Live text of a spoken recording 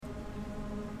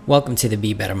Welcome to the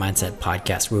Be Better Mindset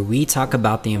podcast, where we talk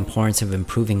about the importance of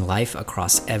improving life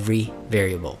across every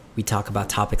variable. We talk about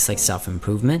topics like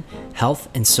self-improvement, health,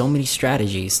 and so many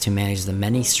strategies to manage the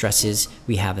many stresses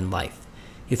we have in life.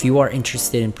 If you are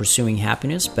interested in pursuing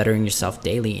happiness, bettering yourself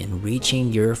daily, and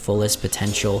reaching your fullest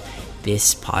potential,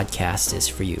 this podcast is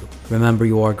for you. Remember,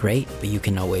 you are great, but you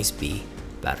can always be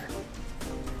better.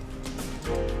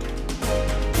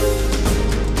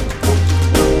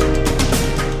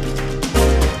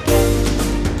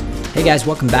 Hey guys,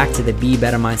 welcome back to the Be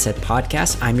Better Mindset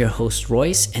podcast. I'm your host,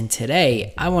 Royce, and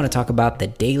today I want to talk about the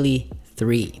Daily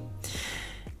 3.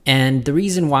 And the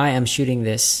reason why I'm shooting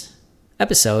this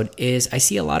episode is I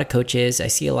see a lot of coaches, I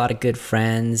see a lot of good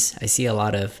friends, I see a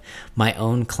lot of my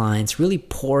own clients really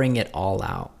pouring it all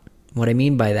out. What I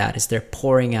mean by that is they're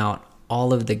pouring out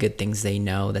all of the good things they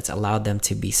know that's allowed them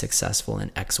to be successful in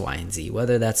X, Y, and Z,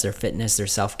 whether that's their fitness, their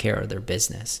self-care, or their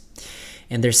business.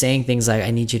 And they're saying things like,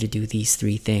 I need you to do these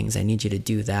 3 things. I need you to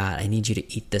do that. I need you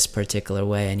to eat this particular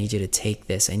way. I need you to take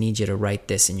this. I need you to write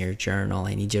this in your journal.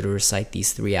 I need you to recite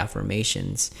these 3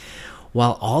 affirmations.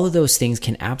 While all of those things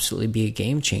can absolutely be a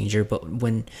game changer, but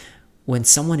when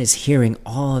someone is hearing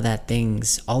all of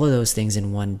those things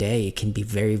in one day, it can be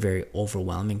very, very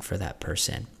overwhelming for that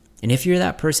person. And if you're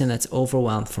that person that's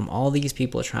overwhelmed from all these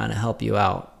people trying to help you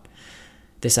out,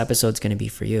 this episode's going to be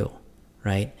for you,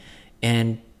 right?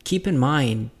 And keep in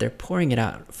mind, they're pouring it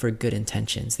out for good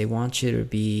intentions. They want you to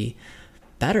be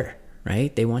better,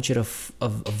 right? They want you to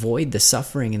avoid the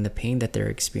suffering and the pain that they're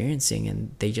experiencing,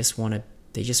 and they just want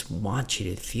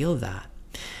you to feel that.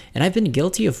 And I've been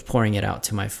guilty of pouring it out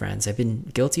to my friends. I've been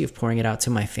guilty of pouring it out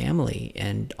to my family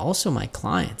and also my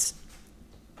clients.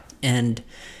 And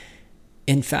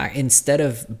in fact, instead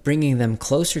of bringing them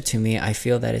closer to me, I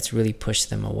feel that it's really pushed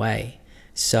them away.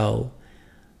 So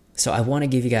I want to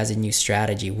give you guys a new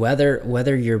strategy,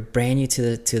 whether you're brand new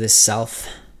to the self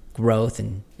growth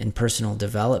and personal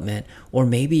development, or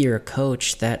maybe you're a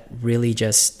coach that really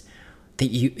just that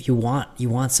you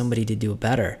want somebody to do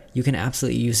better. You can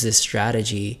absolutely use this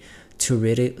strategy to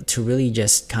really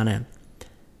just kind of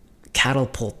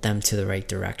catapult them to the right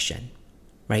direction,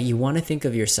 right? You want to think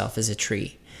of yourself as a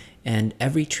tree, and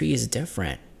every tree is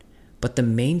different. But the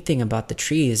main thing about the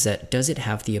tree is that, does it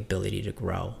have the ability to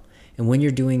grow? And when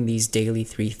you're doing these daily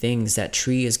 3 things, that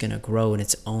tree is going to grow in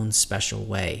its own special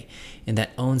way. And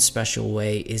that own special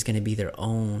way is going to be their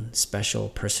own special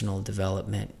personal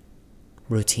development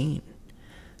routine.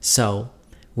 So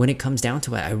when it comes down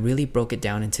to it, I really broke it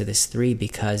down into this 3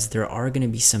 because there are going to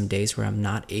be some days where I'm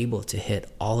not able to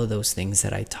hit all of those things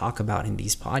that I talk about in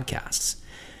these podcasts.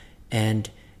 And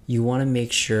you want to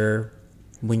make sure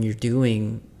when you're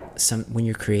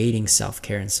creating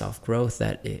self-care and self-growth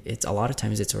that it's a lot of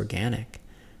times it's organic.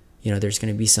 You know, there's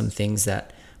going to be some things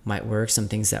that might work, some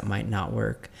things that might not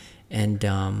work.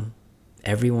 And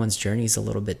everyone's journey is a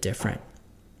little bit different.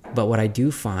 But what I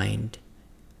do find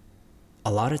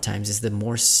a lot of times is the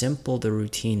more simple the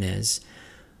routine is,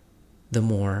 the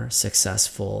more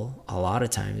successful a lot of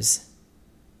times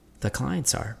the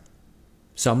clients are.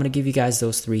 So I'm going to give you guys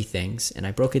those 3 things, and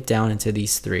I broke it down into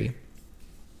these 3.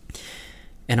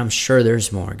 And I'm sure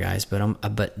there's more, guys,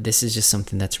 but this is just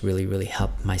something that's really, really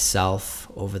helped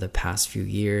myself over the past few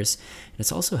years. And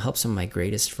it's also helped some of my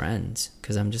greatest friends,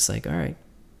 because I'm just like, all right,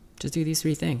 just do these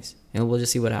 3 things and we'll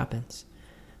just see what happens.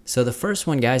 So the first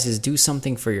one, guys, is do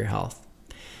something for your health.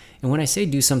 And when I say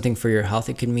do something for your health,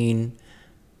 it could mean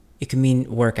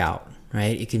workout,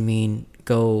 right? It could mean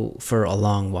go for a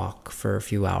long walk for a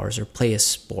few hours, or play a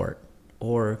sport,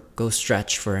 or go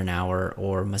stretch for an hour,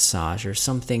 or massage, or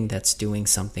something that's doing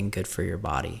something good for your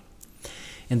body.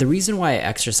 And the reason why I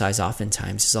exercise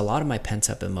oftentimes is a lot of my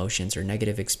pent-up emotions or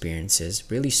negative experiences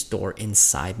really store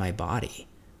inside my body,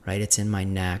 right? It's in my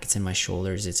neck, it's in my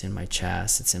shoulders, it's in my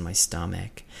chest, it's in my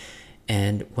stomach.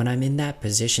 And when I'm in that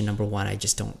position, number one, I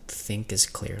just don't think as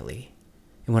clearly.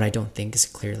 And when I don't think as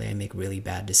clearly, I make really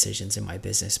bad decisions in my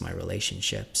business, my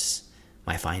relationships,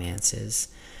 my finances.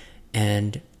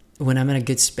 And when I'm in a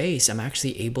good space, I'm just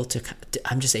able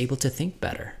to think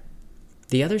better.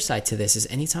 The other side to this is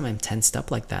anytime I'm tensed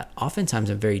up like that, oftentimes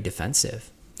I'm very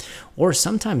defensive, or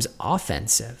sometimes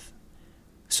offensive.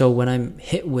 So when I'm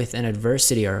hit with an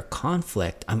adversity or a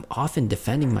conflict, I'm often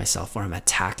defending myself, or I'm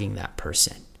attacking that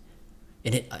person.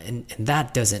 And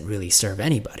that doesn't really serve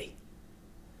anybody.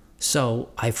 So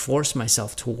I force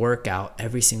myself to work out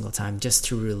every single time just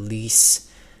to release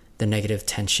the negative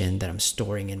tension that I'm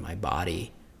storing in my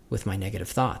body with my negative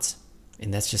thoughts.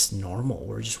 And that's just normal.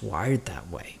 We're just wired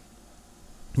that way.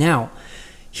 Now,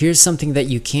 here's something that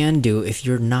you can do if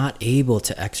you're not able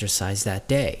to exercise that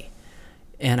day.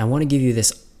 And I want to give you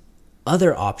this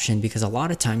other option, because a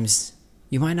lot of times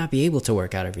you might not be able to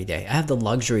work out every day. I have the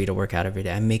luxury to work out every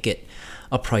day. I make it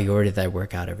a priority that I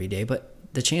work out every day. But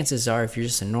the chances are, if you're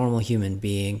just a normal human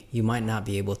being, you might not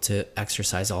be able to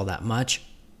exercise all that much,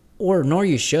 or nor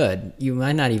you should. You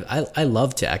might not even, I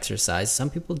love to exercise. Some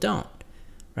people don't,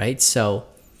 right? So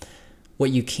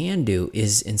what you can do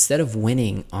is, instead of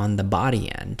winning on the body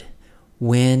end,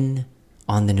 win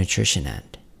on the nutrition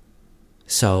end.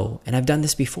 So, and I've done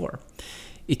this before.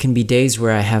 It can be days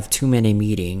where I have too many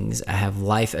meetings, I have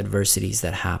life adversities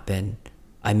that happen.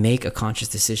 I make a conscious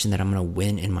decision that I'm going to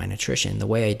win in my nutrition. The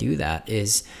way I do that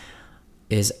is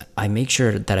I make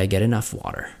sure that I get enough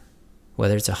water,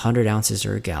 whether it's 100 ounces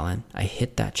or a gallon. I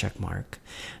hit that check mark.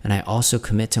 And I also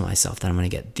commit to myself that I'm going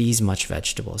to get these much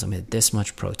vegetables. I'm going to get this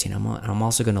much protein. I'm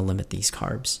also going to limit these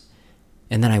carbs.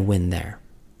 And then I win there.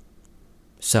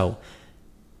 So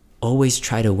always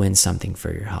try to win something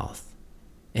for your health.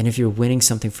 And if you're winning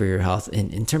something for your health,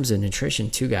 in terms of nutrition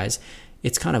too, guys,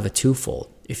 it's kind of a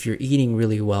twofold. If you're eating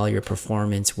really well, your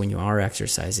performance when you are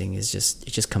exercising it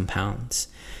just compounds.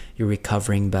 You're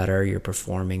recovering better, you're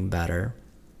performing better.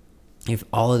 If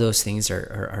all of those things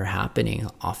are happening,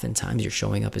 oftentimes you're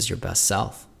showing up as your best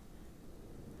self.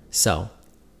 So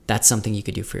that's something you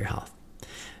could do for your health.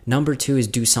 Number 2 is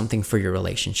do something for your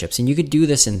relationships. And you could do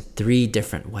this in 3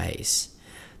 different ways.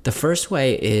 The first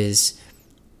way is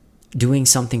doing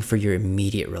something for your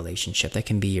immediate relationship. That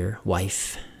can be your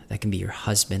wife, that can be your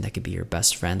husband, that could be your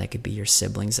best friend, that could be your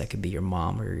siblings, that could be your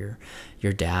mom or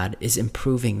your dad, is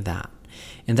improving that.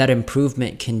 And that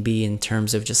improvement can be in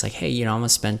terms of just like, hey, I'm going to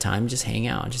spend time, just hang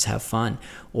out, just have fun.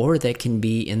 Or that can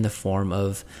be in the form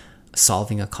of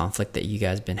solving a conflict that you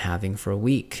guys have been having for a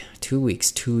week, 2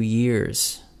 weeks, 2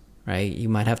 years, right? You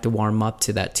might have to warm up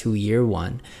to that 2-year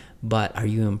one, but are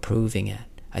you improving it?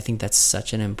 I think that's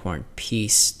such an important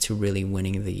piece to really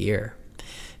winning the year,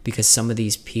 because some of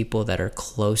these people that are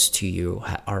close to you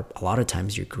are a lot of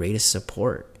times your greatest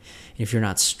support. And if you're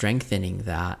not strengthening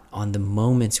that on the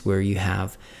moments where you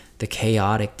have the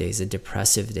chaotic days, the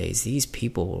depressive days, these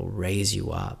people will raise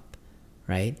you up,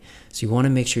 right? So you want to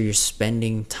make sure you're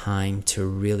spending time to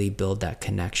really build that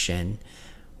connection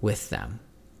with them.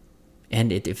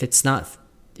 And if it's not,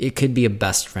 it could be a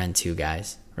best friend too,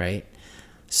 guys, right?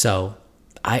 So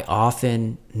I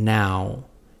often now,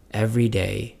 every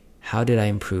day, how did I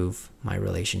improve my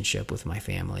relationship with my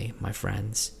family, my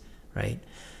friends, right?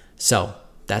 So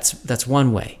that's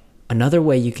one way. Another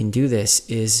way you can do this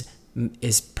is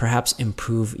perhaps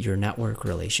improve your network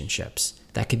relationships.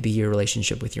 That could be your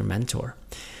relationship with your mentor.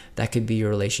 That could be your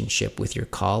relationship with your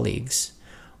colleagues,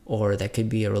 or that could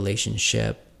be a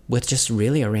relationship with just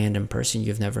really a random person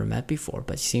you've never met before,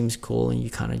 but seems cool, and you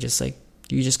kind of just like,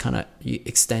 you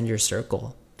extend your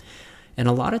circle. And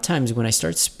a lot of times when I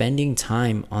start spending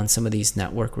time on some of these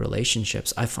network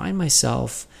relationships, I find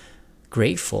myself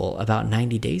grateful about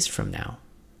 90 days from now,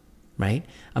 right?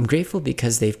 I'm grateful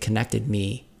because they've connected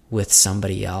me with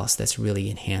somebody else that's really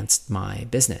enhanced my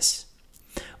business.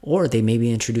 Or they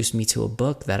maybe introduced me to a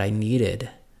book that I needed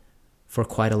for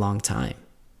quite a long time,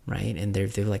 right? And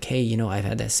they're like, hey, I've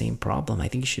had that same problem. I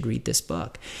think you should read this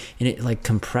book. And it like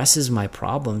compresses my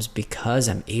problems, because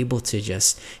I'm able to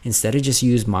just, instead of just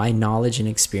use my knowledge and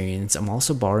experience, I'm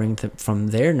also borrowing from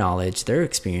their knowledge, their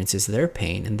experiences, their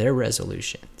pain, and their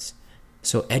resolutions.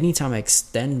 So anytime I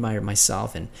extend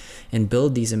myself and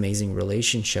build these amazing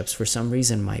relationships, for some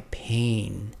reason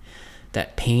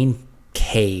that pain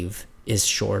cave is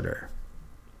shorter,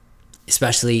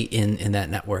 especially in that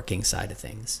networking side of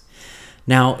things.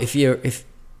 Now, if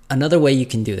another way you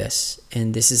can do this,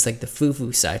 and this is like the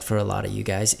foo-foo side for a lot of you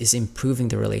guys, is improving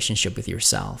the relationship with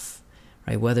yourself,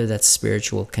 right? Whether that's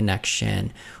spiritual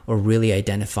connection or really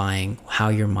identifying how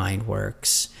your mind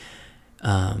works.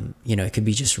 It could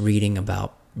be just reading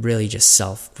about really just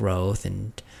self-growth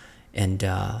and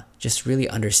just really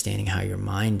understanding how your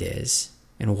mind is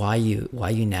and why you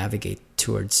navigate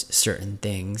towards certain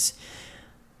things.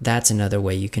 That's another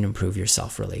way you can improve your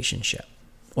self-relationship.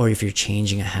 Or if you're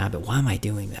changing a habit, why am I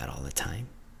doing that all the time?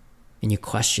 And you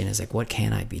question is like, what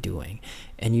can I be doing?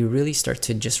 And you really start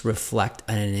to just reflect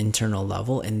on an internal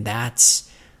level, and that's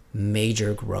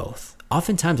major growth.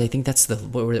 Oftentimes, I think that's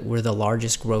where the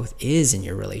largest growth is in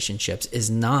your relationships, is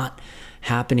not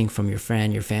happening from your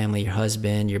friend, your family, your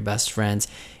husband, your best friends.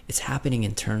 It's happening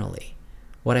internally.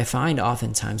 What I find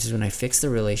oftentimes is when I fix the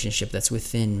relationship that's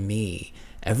within me,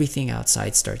 everything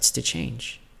outside starts to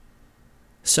change.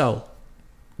 So,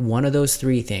 one of those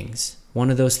 3 things, one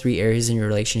of those 3 areas in your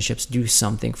relationships, do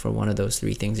something for one of those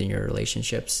 3 things in your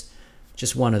relationships.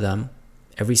 Just one of them,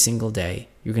 every single day,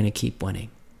 you're going to keep winning.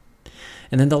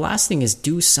 And then the last thing is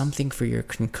do something for your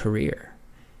career.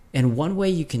 And one way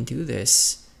you can do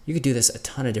this, you could do this a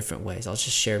ton of different ways. I'll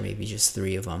just share maybe just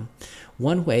 3 of them.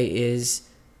 One way is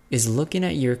looking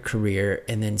at your career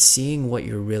and then seeing what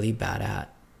you're really bad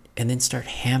at and then start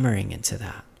hammering into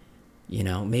that.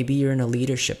 Maybe you're in a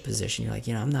leadership position. You're like,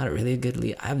 I'm not really a good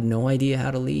leader. I have no idea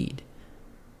how to lead.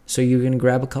 So you're going to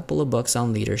grab a couple of books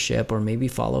on leadership, or maybe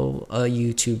follow a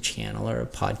YouTube channel or a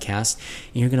podcast,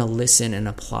 and you're going to listen and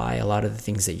apply a lot of the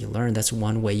things that you learn. That's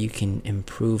one way you can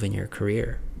improve in your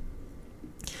career.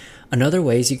 Another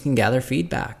way is you can gather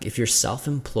feedback. If you're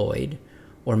self-employed,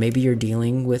 or maybe you're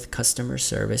dealing with customer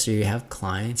service, or you have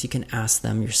clients, you can ask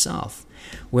them yourself,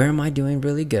 where am I doing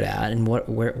really good at, and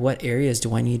what areas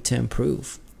do I need to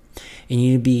improve? And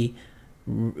you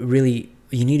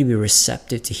need to be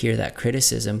receptive to hear that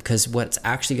criticism, because what's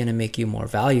actually going to make you more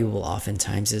valuable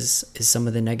oftentimes is some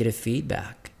of the negative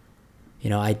feedback.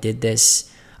 I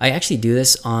actually do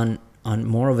this on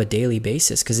more of a daily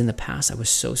basis, because in the past I was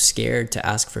so scared to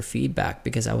ask for feedback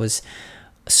because I was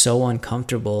so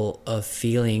uncomfortable of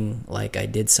feeling like I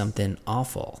did something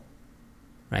awful,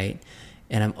 right?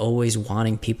 And I'm always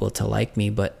wanting people to like me,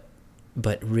 but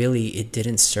really it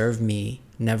didn't serve me,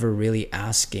 never really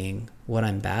asking what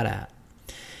I'm bad at.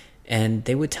 And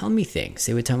they would tell me things.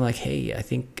 They would tell me like, hey, I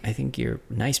think you're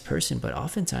a nice person, but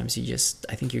oftentimes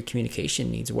I think your communication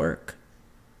needs work.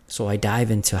 So I dive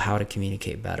into how to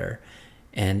communicate better.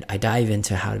 And I dive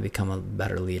into how to become a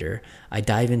better leader. I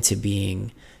dive into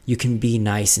you can be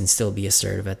nice and still be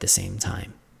assertive at the same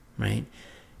time, right?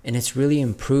 And it's really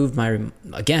improved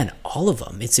all of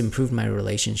them. It's improved my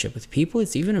relationship with people.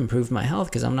 It's even improved my health,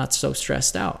 because I'm not so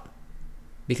stressed out,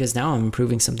 because now I'm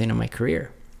improving something in my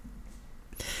career.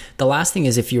 The last thing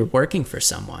is, if you're working for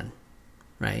someone,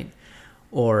 right,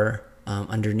 or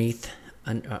underneath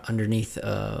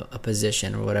a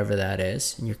position or whatever that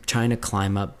is, and you're trying to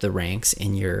climb up the ranks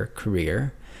in your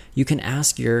career, you can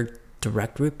ask your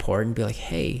direct report and be like,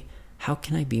 hey, how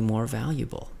can I be more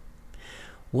valuable?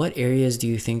 What areas do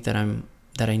you think that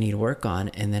I need work on?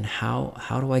 And then how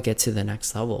do I get to the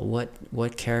next level?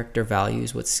 What character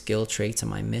values, what skill traits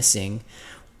am I missing?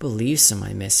 Beliefs am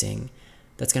I missing?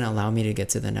 That's going to allow me to get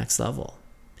to the next level.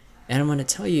 And I'm going to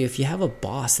tell you, if you have a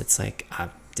boss that's like,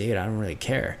 dude, I don't really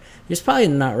care, it's probably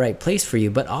not the right place for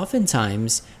you. But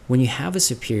oftentimes when you have a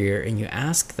superior and you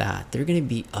ask that, they're going to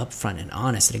be upfront and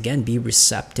honest, and again, be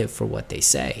receptive for what they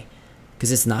say,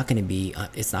 because it's not going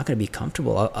to be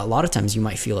comfortable. A lot of times you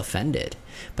might feel offended,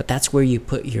 but that's where you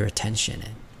put your attention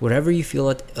in. Whatever you feel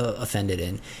offended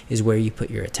in is where you put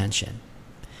your attention,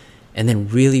 and then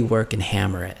really work and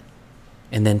hammer it.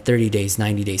 And then 30 days,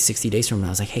 90 days, 60 days from now, I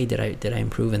was like, hey, did I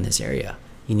improve in this area?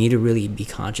 You need to really be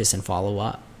conscious and follow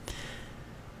up.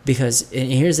 Because,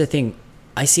 and here's the thing,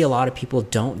 I see a lot of people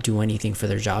don't do anything for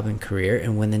their job and career,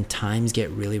 and when then times get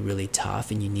really, really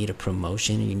tough and you need a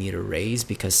promotion, you need a raise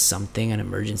because an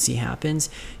emergency happens,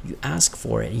 you ask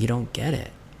for it and you don't get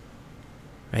it,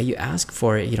 right? You ask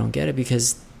for it, you don't get it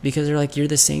because they're like, you're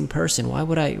the same person. Why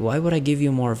would I give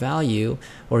you more value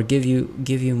or give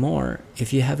you more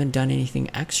if you haven't done anything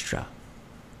extra,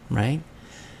 right?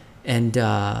 And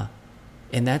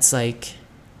that's like,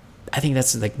 I think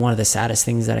that's like one of the saddest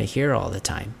things that I hear all the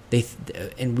time.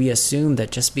 And we assume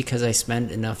that just because I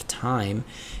spend enough time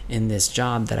in this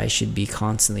job that I should be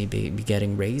constantly be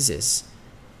getting raises,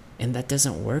 and that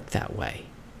doesn't work that way.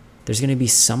 There's going to be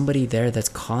somebody there that's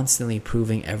constantly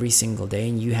improving every single day,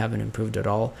 and you haven't improved at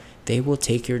all. They will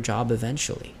take your job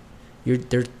eventually.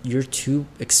 You're too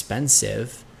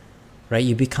expensive, right?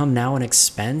 You become now an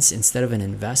expense instead of an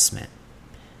investment,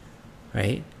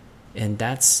 right? And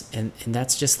that's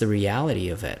just the reality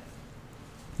of it.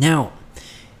 Now,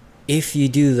 if you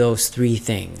do those 3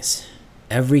 things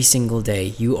every single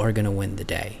day, you are going to win the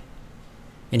day.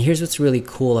 And here's what's really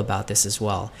cool about this as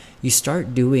well. You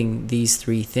start doing these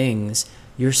 3 things,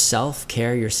 your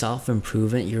self-care, your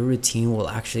self-improvement, your routine will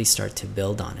actually start to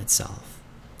build on itself.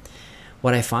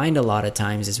 What I find a lot of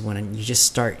times is when you just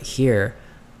start here,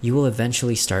 you will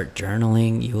eventually start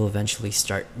journaling.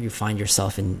 You find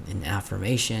yourself in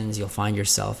affirmations. You'll find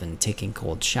yourself in taking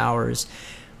cold showers.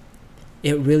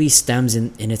 It really stems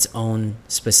in its own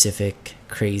specific,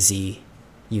 crazy,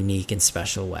 unique, and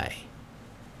special way.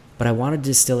 But I want to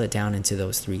distill it down into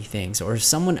those 3 things. Or if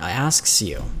someone asks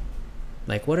you,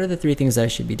 like, what are the 3 things that I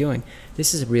should be doing?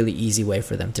 This is a really easy way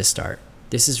for them to start.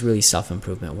 This is really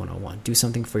self-improvement 101. Do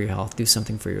something for your health. Do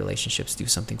something for your relationships. Do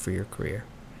something for your career.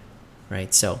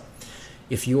 Right? So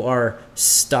if you are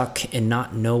stuck and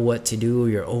not know what to do, or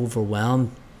you're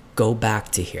overwhelmed, go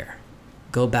back to here.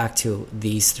 Go back to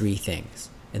these 3 things.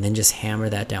 And then just hammer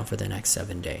that down for the next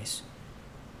 7 days.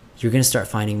 You're going to start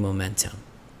finding momentum.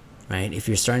 right? If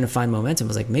you're starting to find momentum,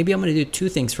 it's like, maybe I'm going to do 2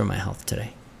 things for my health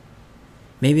today.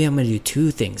 Maybe I'm going to do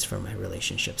 2 things for my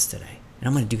relationships today. And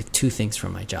I'm going to do 2 things for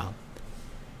my job.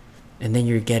 And then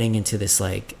you're getting into this,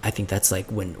 like, I think that's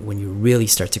like when you really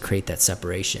start to create that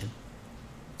separation.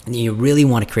 And you really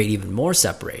want to create even more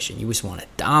separation. You just want to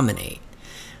dominate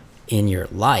in your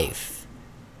life.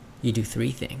 You do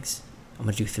 3 things. I'm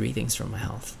going to do 3 things for my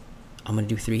health. I'm going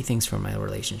to do 3 things for my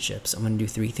relationships. I'm going to do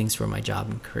 3 things for my job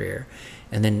and career.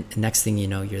 And then the next thing you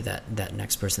know, you're that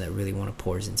next person that really want to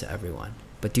pours into everyone.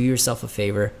 But do yourself a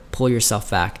favor, pull yourself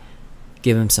back,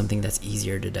 give them something that's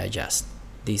easier to digest.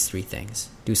 These 3 things.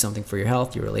 Do something for your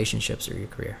health, your relationships, or your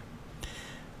career.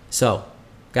 So,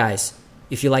 guys,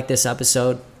 if you like this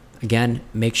episode, again,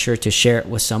 make sure to share it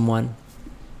with someone.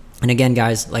 And again,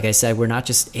 guys, like I said, we're not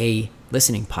just a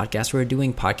listening podcast, we're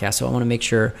doing podcasts. So I want to make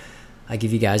sure I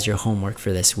give you guys your homework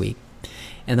for this week.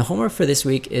 And the homework for this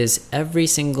week is every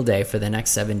single day for the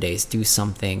next 7 days, do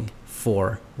something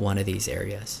for one of these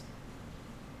areas.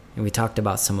 And we talked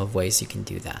about some of ways you can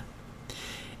do that.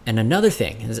 And another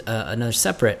thing, is another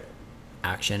separate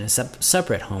action, a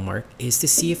separate homework, is to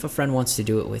see if a friend wants to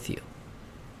do it with you.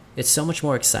 It's so much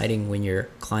more exciting when you're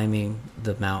climbing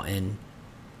the mountain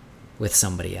with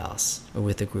somebody else or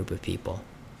with a group of people.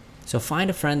 So find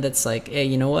a friend that's like, hey,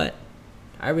 you know what?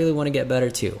 I really want to get better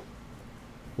too.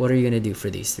 What are you going to do for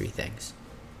these 3 things?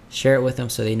 Share it with them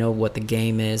so they know what the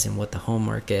game is and what the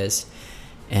homework is.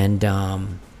 And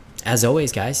as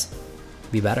always, guys,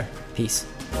 be better. Peace.